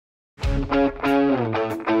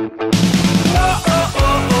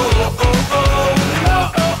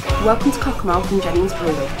Welcome to Cockermouth and Jennings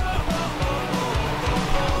Brewery.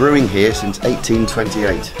 Brewing here since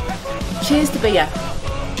 1828. Cheers to beer.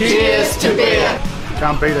 Cheers to beer.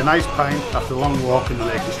 Can't beat a nice pint after a long walk in the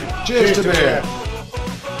Lake District. Cheers to beer.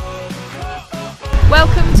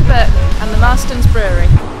 Welcome to Burton and the Marston's Brewery.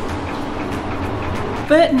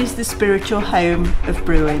 Burton is the spiritual home of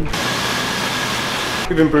brewing.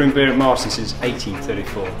 We've been brewing beer at Marston since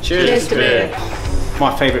 1834. Cheers to beer.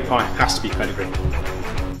 My favourite pint has to be pedigree.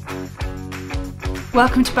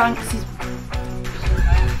 Welcome to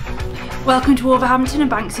Wolverhampton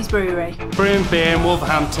and Banksy's Brewery. Brewing beer in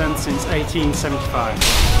Wolverhampton since 1875.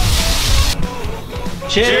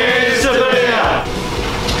 Cheers to beer.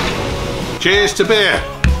 Cheers to beer.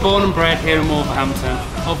 Born and bred here in Wolverhampton.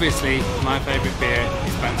 Obviously, my favourite beer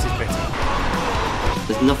is Banksy's Bitter.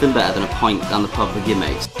 There's nothing better than a pint down the pub with your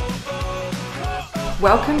mates.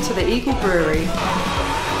 Welcome to the Eagle Brewery.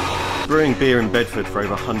 Brewing beer in Bedford for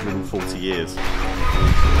over 140 years.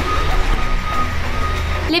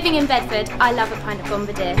 Living in Bedford, I love a pint of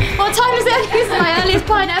Bombardier. What time is it? This is my earliest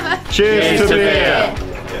pint ever. Cheers to beer.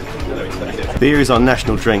 Beer is our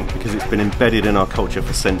national drink because it's been embedded in our culture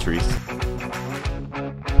for centuries.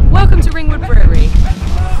 Welcome to Ringwood Brewery.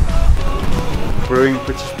 Brewing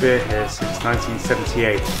British beer here since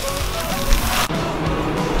 1978.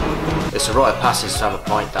 It's a rite of passage to have a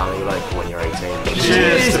pint down at your local when you're 18.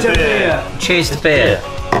 Cheers to beer. Cheers to beer.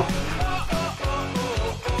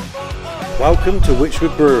 Welcome to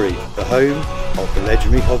Witchwood Brewery, the home of the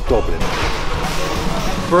legendary Hobgoblin.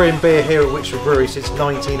 Brewing beer here at Witchwood Brewery since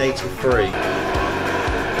 1983.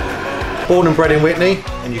 Born and bred in Witney,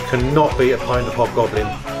 and you cannot beat a pint of Hobgoblin.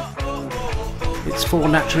 It's 4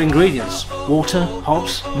 natural ingredients: water,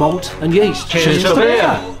 hops, malt and yeast. Cheers to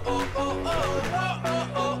beer.